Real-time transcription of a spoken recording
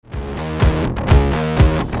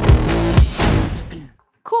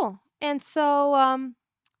And so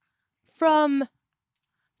from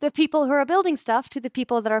the people who are building stuff to the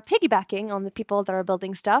people that are piggybacking on the people that are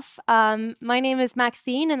building stuff. My name is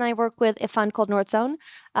Maxine, and I work with a fund called Northzone,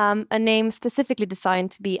 a name specifically designed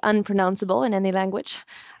to be unpronounceable in any language.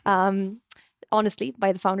 Honestly,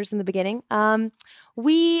 by the founders in the beginning. I'm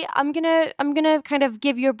gonna kind of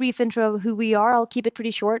give you a brief intro of who we are. I'll keep it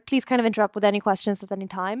pretty short. Please kind of interrupt with any questions at any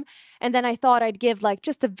time. And then I thought I'd give like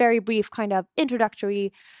just a very brief kind of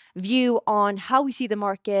introductory view on how we see the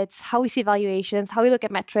markets, how we see valuations, how we look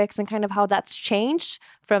at metrics, and kind of how that's changed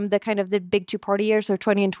from the kind of the big two-party years, or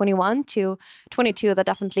 20 and 21, to 22, that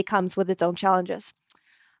definitely comes with its own challenges.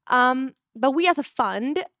 But we as a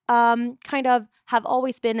fund kind of have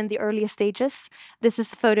always been in the earliest stages. This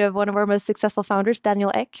is a photo of one of our most successful founders,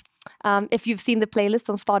 Daniel Ek. If you've seen the playlist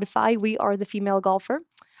on Spotify, we are the female golfer.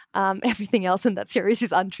 Everything else in that series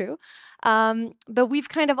is untrue. But we've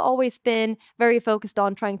kind of always been very focused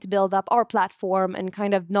on trying to build up our platform and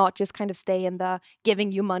kind of not just kind of stay in the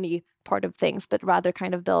giving you money part of things, but rather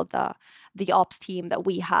kind of build the ops team that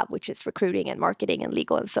we have, which is recruiting and marketing and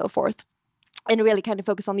legal and so forth. And really kind of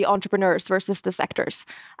focus on the entrepreneurs versus the sectors.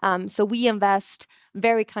 So we invest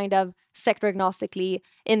very kind of sector agnostically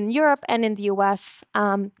in Europe and in the US,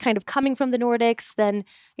 kind of coming from the Nordics, then,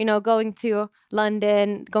 going to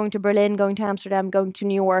London, going to Berlin, going to Amsterdam, going to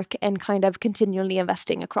New York, and kind of continually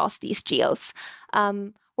investing across these geos.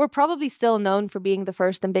 We're probably still known for being the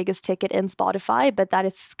first and biggest ticket in Spotify, but that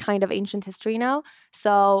is kind of ancient history now.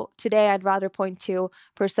 So today I'd rather point to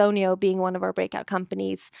Personio being one of our breakout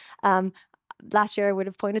companies. Last year I would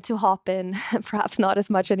have pointed to Hopin, perhaps not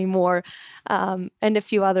as much anymore, and a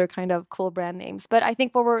few other kind of cool brand names. But I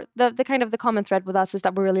think what we're the kind of the common thread with us is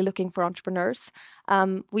that we're really looking for entrepreneurs.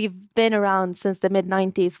 We've been around since the mid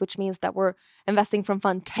 90s, which means that we're investing from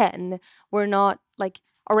fund 10. We're not like,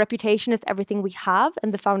 our reputation is everything we have,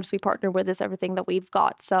 and the founders we partner with is everything that we've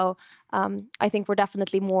got. So I think we're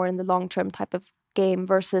definitely more in the long-term type of game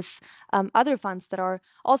versus other funds that are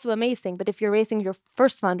also amazing. But if you're raising your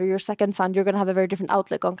first fund or your second fund, you're going to have a very different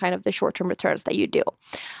outlook on kind of the short-term returns that you do.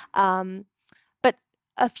 But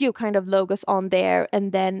a few kind of logos on there,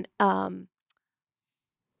 and then a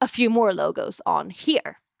few more logos on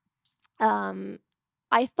here.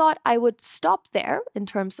 I thought I would stop there in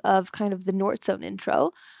terms of kind of the Northzone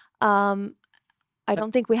intro. I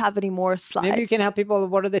don't think we have any more slides. Maybe you can help people.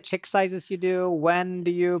 What are the check sizes you do? When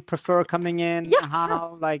do you prefer coming in? Yeah, how?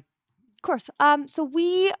 Sure. Like, of course. So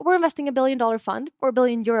we're investing $1 billion fund or €1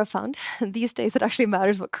 billion fund. These days, it actually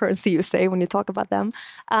matters what currency you say when you talk about them.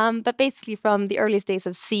 But basically, from the earliest days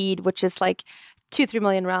of seed, which is like 2-3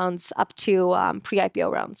 million rounds, up to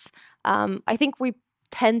pre-IPO rounds. I think we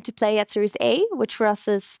tend to play at Series A, which for us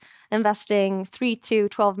is investing 3 to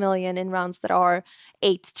 12 million in rounds that are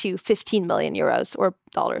 8 to 15 million euros or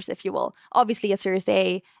dollars, if you will. Obviously, a Series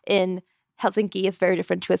A in Helsinki is very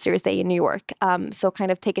different to a Series A in New York. So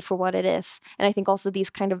kind of take it for what it is. And I think also these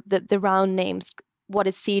kind of the round names, what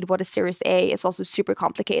is seed, what is Series A, is also super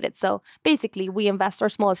complicated. So basically, we invest, our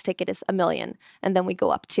smallest ticket is 1 million, and then we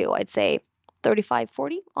go up to, I'd say, 35,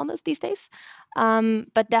 40 almost these days.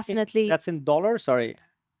 But definitely... That's in dollars, sorry,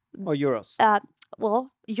 or euros?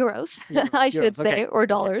 Well, euros, I should say, okay. Or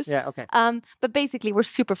dollars. Yeah, okay. But basically, we're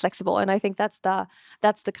super flexible, and I think that's the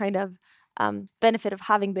kind of benefit of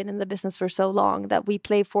having been in the business for so long, that we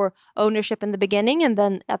play for ownership in the beginning, and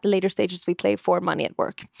then at the later stages we play for money at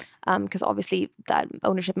work, because obviously that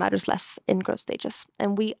ownership matters less in growth stages.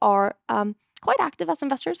 And we are quite active as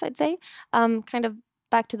investors, I'd say. Kind of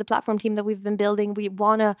back to the platform team that we've been building, we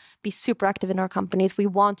want to be super active in our companies. We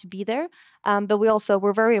want to be there, but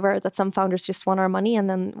we're very aware that some founders just want our money and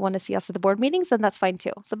then want to see us at the board meetings, and that's fine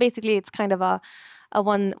too. So basically, it's kind of a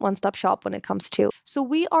one-stop shop when it comes to. So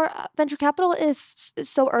we are, venture capital is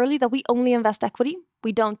so early that we only invest equity.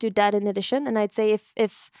 We don't do debt in addition. And I'd say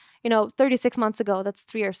if 36 months ago, that's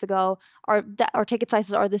 3 years ago, our ticket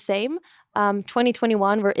sizes are the same.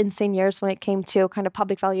 2021 were insane years when it came to kind of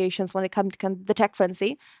public valuations, when it comes to the tech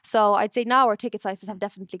frenzy. So I'd say now our ticket sizes have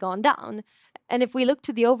definitely gone down. And if we look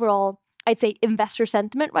to the overall, I'd say, investor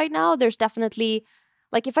sentiment right now, there's definitely,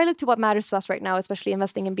 like, if I look to what matters to us right now, especially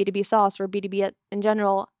investing in B2B SaaS or B2B in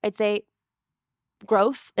general, I'd say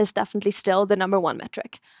growth is definitely still the number one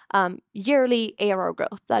metric. Yearly ARR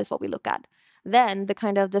growth, that is what we look at. Then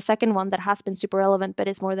the second one that has been super relevant, but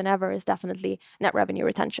is more than ever, is definitely net revenue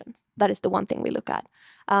retention. That is the one thing we look at.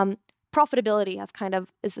 Profitability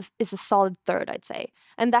is a solid third, I'd say.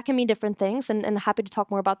 And that can mean different things, and happy to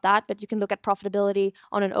talk more about that, but you can look at profitability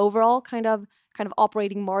on an overall kind of kind of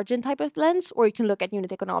operating margin type of lens, or you can look at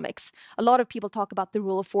unit economics. A lot of people talk about the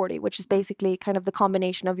rule of 40, which is basically kind of the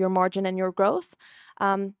combination of your margin and your growth.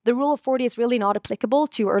 The rule of 40 is really not applicable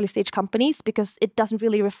to early stage companies because it doesn't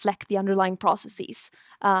really reflect the underlying processes.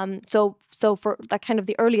 So for that kind of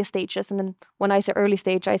the earliest stages, and then when I say early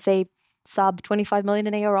stage, I say sub 25 million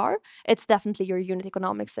in ARR, it's definitely your unit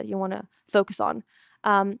economics that you want to focus on.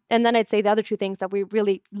 And then I'd say the other two things that we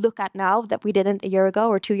really look at now that we didn't a year ago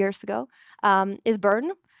or 2 years ago is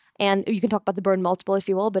burn. And you can talk about the burn multiple if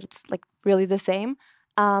you will, but it's like really the same.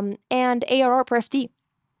 And ARR per FD,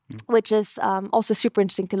 which is also super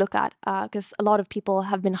interesting to look at because a lot of people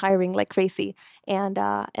have been hiring like crazy. And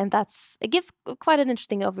it gives quite an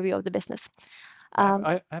interesting overview of the business.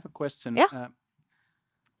 I have a question. Yeah.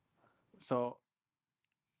 So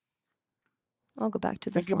I'll go back to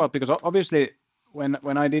this thinking one. about, because obviously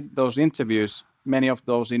when I did those interviews, many of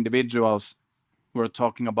those individuals were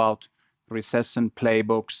talking about recession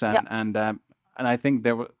playbooks and I think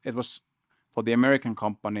it was for the American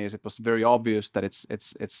companies, it was very obvious that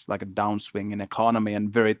it's like a downswing in economy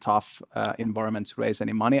and very tough environment to raise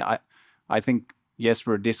any money. I think yes,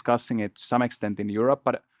 we're discussing it to some extent in Europe,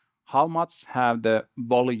 but how much have the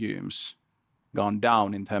volumes gone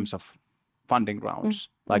down in terms of funding rounds?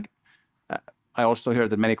 Like I also hear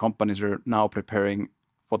that many companies are now preparing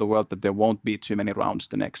for the world that there won't be too many rounds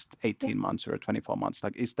the next 18 months or 24 months.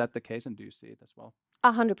 Like, is that the case, and do you see it as well?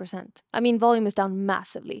 100%. I mean, volume is down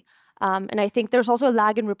massively. And I think there's also a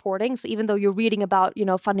lag in reporting. So even though you're reading about,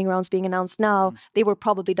 funding rounds being announced now, they were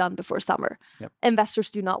probably done before summer. Yep. Investors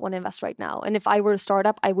do not want to invest right now. And if I were a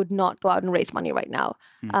startup, I would not go out and raise money right now.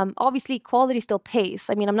 Obviously, quality still pays.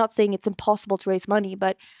 I mean, I'm not saying it's impossible to raise money,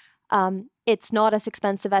 but it's not as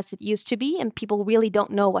expensive as it used to be. And people really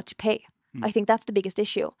don't know what to pay. I think that's the biggest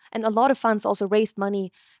issue. And a lot of funds also raised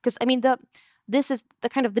money because, I mean, this is the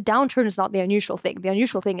kind of the downturn is not the unusual thing. The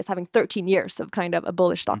unusual thing is having 13 years of kind of a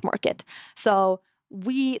bullish stock market. So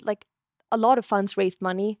a lot of funds raised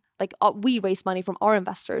money, we raised money from our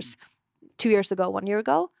investors 2 years ago, 1 year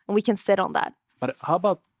ago, and we can sit on that. But how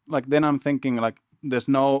about then I'm thinking there's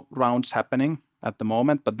no rounds happening at the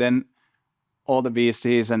moment, but then all the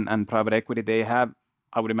VCs and private equity, they have,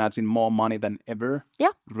 I would imagine, more money than ever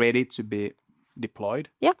ready to be deployed.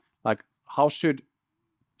 Yeah. Like, how should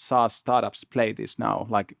SaaS startups play this now?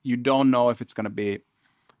 Like, you don't know if it's going to be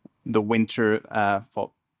the winter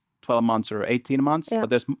for 12 months or 18 months, but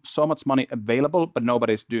there's so much money available, but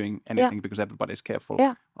nobody's doing anything because everybody's careful.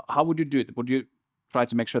 Yeah. How would you do it? Would you try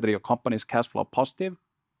to make sure that your company is cash flow positive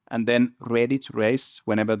and then ready to raise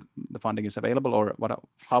whenever the funding is available, or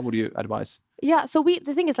how would you advise? Yeah, so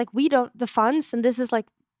the thing is, the funds, and this is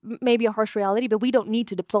maybe a harsh reality, but we don't need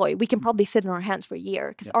to deploy. We can probably sit in our hands for a year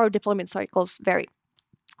because our deployment cycles vary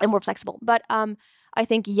and we're flexible. But I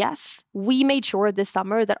think, yes, we made sure this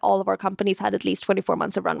summer that all of our companies had at least 24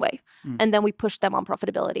 months of runway. And then we pushed them on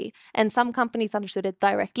profitability. And some companies understood it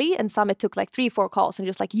directly, and some it took 3-4 calls and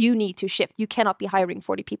just you need to shift. You cannot be hiring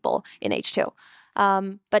 40 people in H2.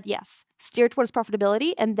 But yes, steer towards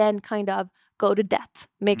profitability and then kind of go to debt.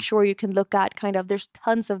 Make sure you can look at there's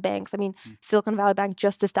tons of banks. I mean, Silicon Valley Bank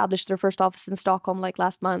just established their first office in Stockholm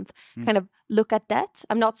last month. Kind of look at debt.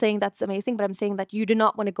 I'm not saying that's amazing, but I'm saying that you do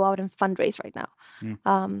not want to go out and fundraise right now.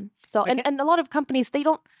 And a lot of companies, they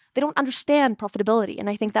don't understand profitability. And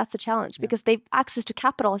I think that's a challenge because access to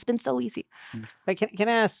capital has been so easy. Can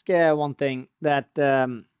I ask one thing that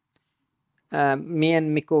me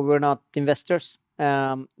and Mikko, we're not investors.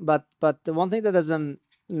 But the one thing that doesn't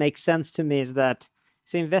make sense to me is that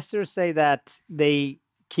investors say that they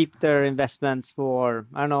keep their investments for,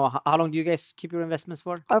 I don't know, how long do you guys keep your investments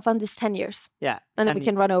for? Our fund is 10 years. Yeah. And then we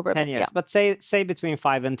can run over 10 years. Yeah. But say between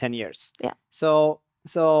 5 and 10 years. Yeah. So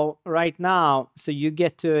right now, you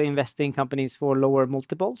get to invest in companies for lower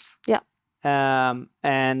multiples. Yeah. You're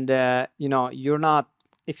not,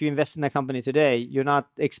 if you invest in a company today, you're not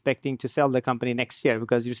expecting to sell the company next year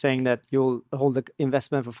because you're saying that you'll hold the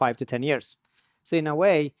investment for 5 to 10 years. So in a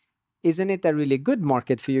way, isn't it a really good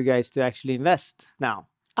market for you guys to actually invest now?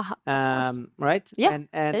 Right? Yeah,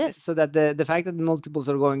 and it is. So that the fact that the multiples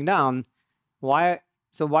are going down, why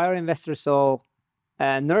are investors so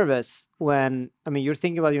nervous when, I mean, you're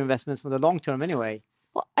thinking about your investments for the long term anyway?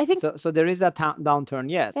 Well, I think so there is a downturn,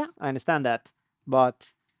 yes. Yeah. I understand that,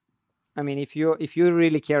 but I mean, if you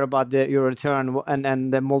really care about your return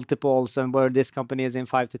and the multiples and where this company is in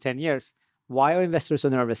 5 to 10 years, why are investors so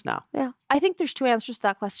nervous now? Yeah, I think there's 2 answers to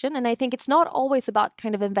that question. And I think it's not always about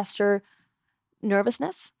kind of investor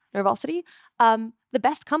nervosity. The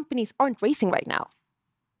best companies aren't racing right now.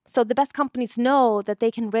 So the best companies know that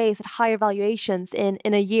they can raise at higher valuations in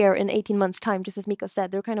a year, in 18 months' time, just as Mikko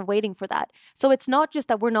said. They're kind of waiting for that. So it's not just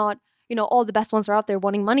that we're not, all the best ones are out there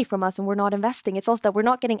wanting money from us and we're not investing. It's also that we're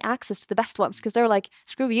not getting access to the best ones because they're like,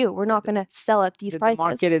 screw you, we're not going to sell at these prices. The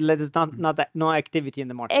market, there's no activity in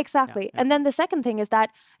the market. Exactly. Yeah. And then the second thing is that,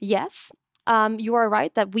 yes, you are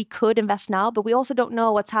right that we could invest now, but we also don't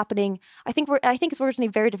know what's happening. I think it's going to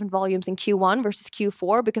need very different volumes in Q1 versus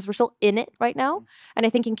Q4 because we're still in it right now. And I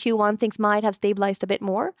think in Q1 things might have stabilized a bit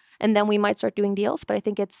more, and then we might start doing deals. But I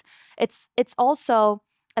think it's also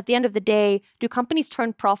at the end of the day, do companies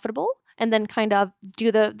turn profitable and then kind of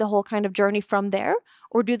do the whole kind of journey from there,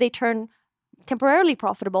 or do they turn temporarily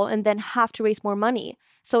profitable and then have to raise more money?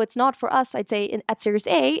 So it's not for us, I'd say, at Series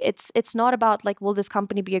A, it's not about like, will this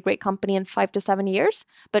company be a great company in 5 to 7 years,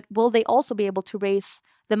 but will they also be able to raise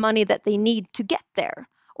the money that they need to get there?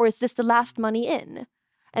 Or is this the last money in?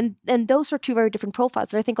 And those are two very different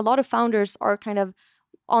profiles. And I think a lot of founders are kind of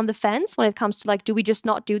on the fence when it comes to like, do we just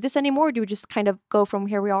not do this anymore? Do we just kind of go from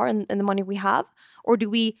here we are and the money we have? Or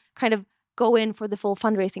do we kind of go in for the full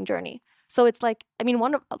fundraising journey? So it's like, I mean,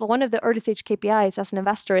 one of the early stage KPIs as an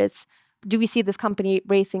investor is, do we see this company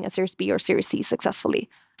raising a Series B or Series C successful?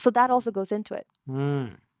 So that also goes into it.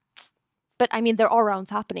 But I mean, there are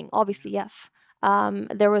rounds happening, obviously, yes.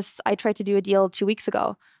 I tried to do a deal 2 weeks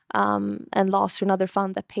ago and lost to another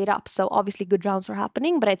fund that paid up. So obviously good rounds are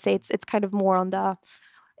happening, but I'd say it's kind of more on the,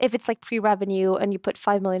 if it's like pre-revenue and you put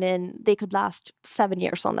 5 million in, they could last 7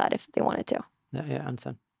 years on that if they wanted to. Yeah, I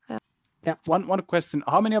understand. Yeah. One question: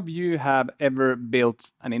 how many of you have ever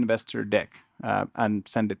built an investor deck and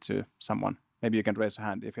sent it to someone? Maybe you can raise a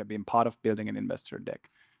hand if you have been part of building an investor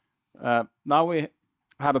deck. Now we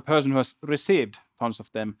have a person who has received tons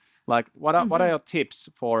of them. Like, what are your tips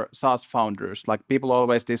for SaaS founders? Like, people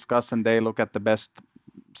always discuss and they look at the best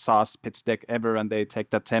SaaS pitch deck ever, and they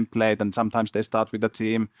take that template, and sometimes they start with the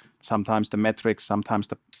team, sometimes the metrics, sometimes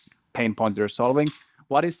the pain point they're solving.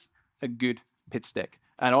 What is a good pitch deck?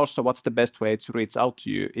 And also, what's the best way to reach out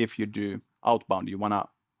to you if you do outbound? You want to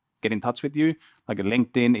get in touch with you, like a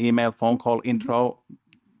LinkedIn, email, phone call, intro?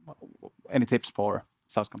 Any tips for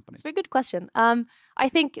SaaS companies? It's a very good question. I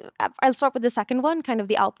think I'll start with the second one, kind of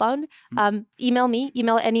the outbound. Email me,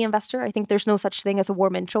 email any investor. I think there's no such thing as a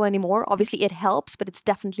warm intro anymore. Obviously, it helps, but it's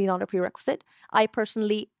definitely not a prerequisite. I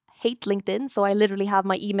personally hate LinkedIn, so I literally have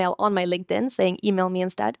my email on my LinkedIn saying email me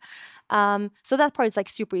instead. So that part is like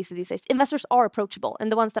super easy these days. Investors are approachable,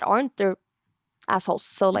 and the ones that aren't, they're assholes.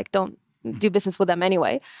 So like, don't do business with them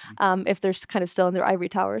anyway, if they're kind of still in their ivory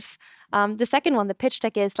towers. The second one, the pitch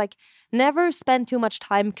deck, is like, never spend too much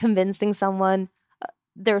time convincing someone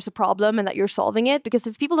there's a problem and that you're solving it, because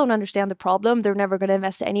if people don't understand the problem, they're never going to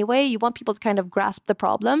invest anyway. You want people to kind of grasp the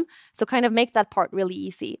problem, so kind of make that part really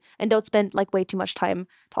easy and don't spend like way too much time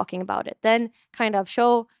talking about it. Then kind of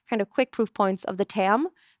show kind of quick proof points of the TAM,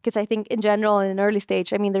 because I think in general in an early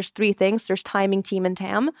stage, I mean, there's 3 things: there's timing, team, and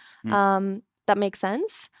TAM. That makes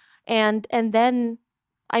sense. And then,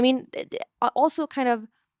 I mean, also kind of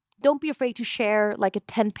don't be afraid to share like a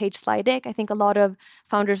 10-page slide deck. I think a lot of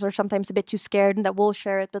founders are sometimes a bit too scared and that will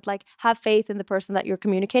share it, but like, have faith in the person that you're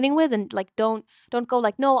communicating with, and like don't go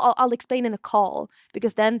like, no, I'll explain in a call,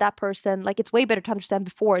 because then that person, like, it's way better to understand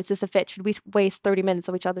before, is this a fit? Should we waste 30 minutes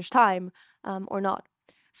of each other's time or not?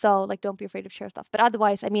 So like, don't be afraid of share stuff. But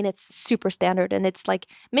otherwise, I mean, it's super standard, and it's like,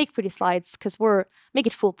 make pretty slides, because make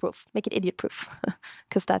it foolproof, make it idiot proof,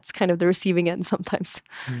 because that's kind of the receiving end sometimes.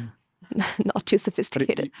 Not too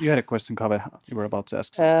sophisticated. You had a question, Kaveh, you were about to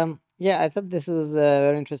ask. Yeah, I thought this was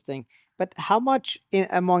very interesting. But how much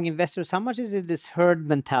among investors, how much is it this herd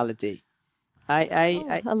mentality?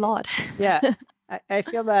 A lot. Yeah, I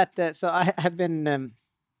feel that. So I have been,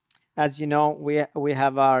 as you know, we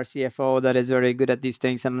have our CFO that is very good at these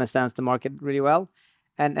things and understands the market really well.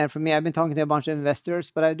 And for me, I've been talking to a bunch of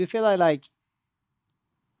investors, but I do feel like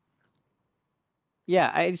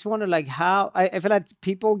yeah, I just wonder like how I feel like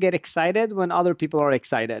people get excited when other people are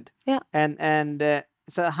excited. Yeah. And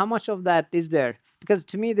so how much of that is there? Because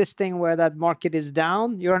to me, this thing where that market is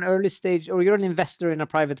down, you're an early stage, or you're an investor in a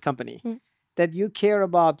private company, that you care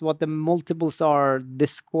about what the multiples are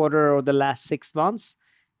this quarter or the last 6 months.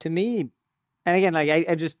 To me, and again, like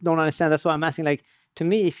I just don't understand. That's why I'm asking. Like, to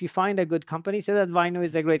me, if you find a good company, say that Vainu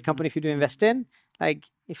is a great company if you do invest in. Like,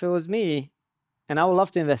 if it was me, and I would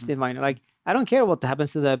love to invest in Vainu. Like, I don't care what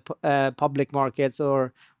happens to the public markets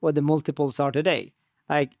or what the multiples are today.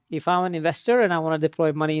 Like, if I'm an investor and I want to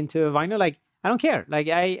deploy money into Vainu, like, I don't care. Like,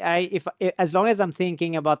 if as long as I'm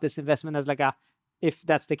thinking about this investment as like if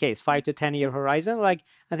that's the case, 5 to 10 year horizon, like,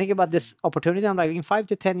 I think about this opportunity. I'm like, in 5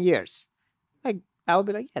 to 10 years, like, I would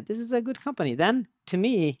be like, yeah, this is a good company. Then to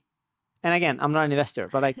me, and again, I'm not an investor,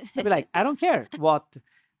 but like I'd be like, I don't care what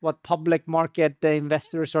public market the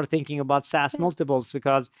investors are thinking about SaaS multiples,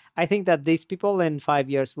 because I think that these people in 5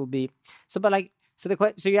 years will be so. But like, so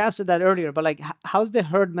you answered that earlier, but like, how's the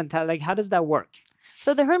herd mentality? Like, how does that work?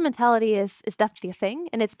 So the herd mentality is definitely a thing,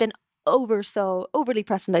 and it's been overly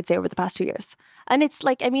present, I'd say, over the past 2 years. And it's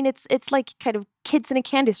like, I mean, it's like kind of kids in a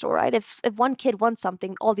candy store, right? If one kid wants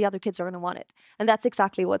something, all the other kids are going to want it, and that's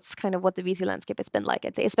exactly what the VC landscape has been like,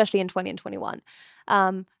 I'd say, especially in 20 and 21.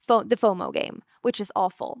 The FOMO game, which is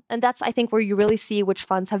awful, and that's, I think, where you really see which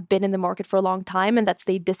funds have been in the market for a long time and that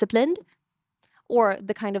stayed disciplined, or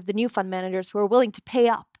the kind of the new fund managers who are willing to pay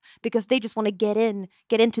up because they just want to get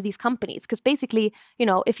into these companies. Because basically, you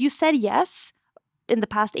know, if you said yes in the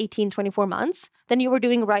past 18, 24 months, then you were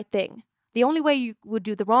doing the right thing. The only way you would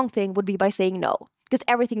do the wrong thing would be by saying no, because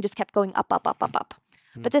everything just kept going up.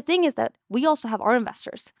 But the thing is that we also have our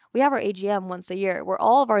investors. We have our AGM once a year where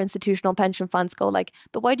all of our institutional pension funds go like,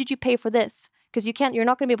 but why did you pay for this? Because you're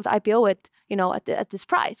not going to be able to IPO it, you know, at this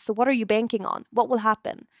price. So what are you banking on? What will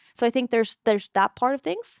happen? So I think there's that part of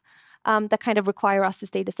things that kind of require us to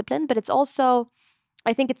stay disciplined. But it's also,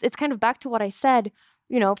 I think it's kind of back to what I said.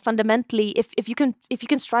 You know, fundamentally, if you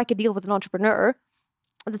can strike a deal with an entrepreneur,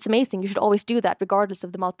 that's amazing. You should always do that, regardless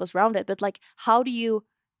of the multiples around it. But like, how do you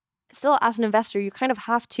still, as an investor, you kind of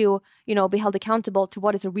have to, you know, be held accountable to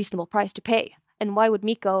what is a reasonable price to pay. And why would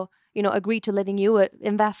Mikko, you know, agree to letting you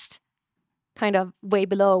invest kind of way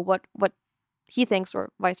below what he thinks,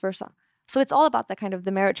 or vice versa? So it's all about that kind of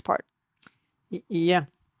the marriage part. Yeah.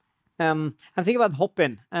 I'm thinking about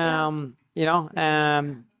Hopin, you know,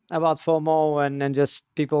 about FOMO and just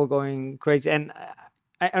people going crazy. And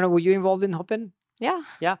I don't know, were you involved in Hopin? Yeah.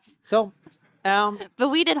 Yeah. So, but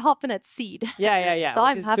we did Hopin at seed. Yeah. So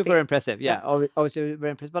I'm happy. Super impressive. Yeah. Obviously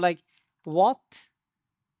very impressed. But like, what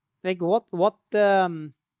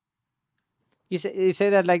you say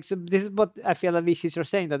that, like, so this is what I feel that VCs are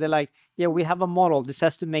saying, that they're like, yeah, we have a model. This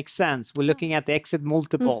has to make sense. We're looking at the exit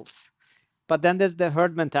multiples. But then there's the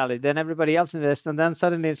herd mentality. Then everybody else invests, and then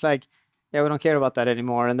suddenly it's like, yeah, we don't care about that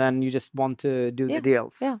anymore. And then you just want to do the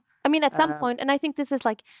deals. Yeah. I mean, at some point, and I think this is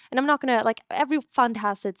like, and I'm not gonna, like, every fund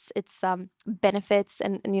has its benefits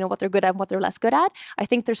and you know what they're good at and what they're less good at. I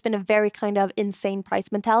think there's been a very kind of insane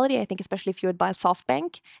price mentality. I think especially if you would buy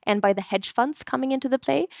SoftBank and by the hedge funds coming into the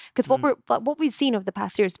play, because what we've seen over the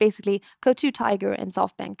past year is basically Coatue, Tiger, and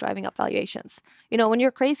SoftBank driving up valuations. You know, when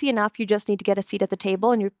you're crazy enough, you just need to get a seat at the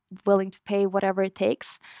table and you're willing to pay whatever it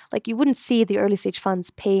takes. Like, you wouldn't see the early stage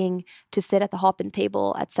funds paying to sit at the Hopin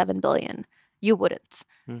table at 7 billion. You wouldn't,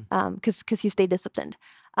 because you stay disciplined.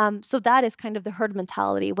 So that is kind of the herd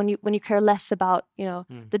mentality, when you care less about, you know,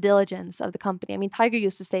 the diligence of the company. I mean, Tiger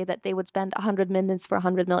used to say that they would spend 100 minutes for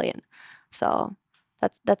 100 million. So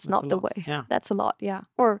that's not the way. Yeah. That's a lot, yeah,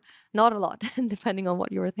 or not a lot, depending on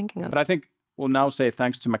what you were thinking of. But I think we'll now say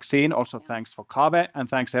thanks to Maxine, also thanks for Kaveh, and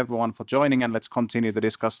thanks everyone for joining. And let's continue the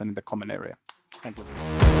discussion in the common area. Thank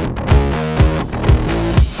you.